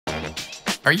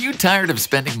Are you tired of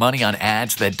spending money on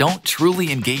ads that don't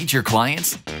truly engage your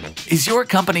clients? Is your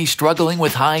company struggling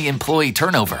with high employee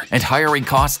turnover and hiring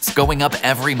costs going up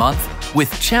every month?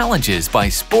 With Challenges by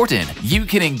SportIn, you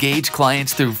can engage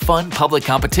clients through fun public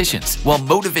competitions while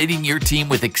motivating your team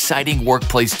with exciting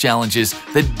workplace challenges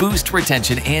that boost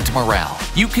retention and morale.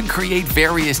 You can create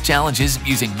various challenges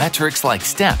using metrics like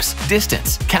steps,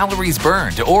 distance, calories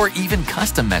burned, or even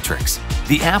custom metrics.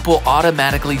 The app will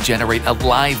automatically generate a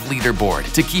live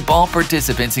leaderboard to keep all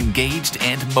participants engaged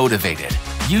and motivated.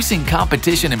 Using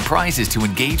competition and prizes to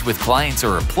engage with clients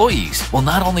or employees will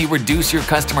not only reduce your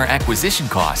customer acquisition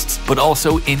costs, but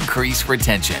also increase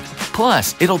retention.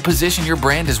 Plus, it'll position your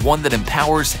brand as one that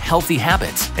empowers healthy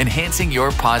habits, enhancing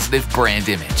your positive brand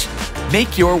image.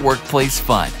 Make your workplace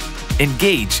fun,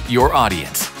 engage your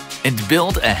audience, and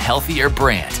build a healthier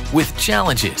brand with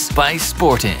Challenges by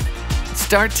SportIn.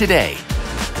 Start today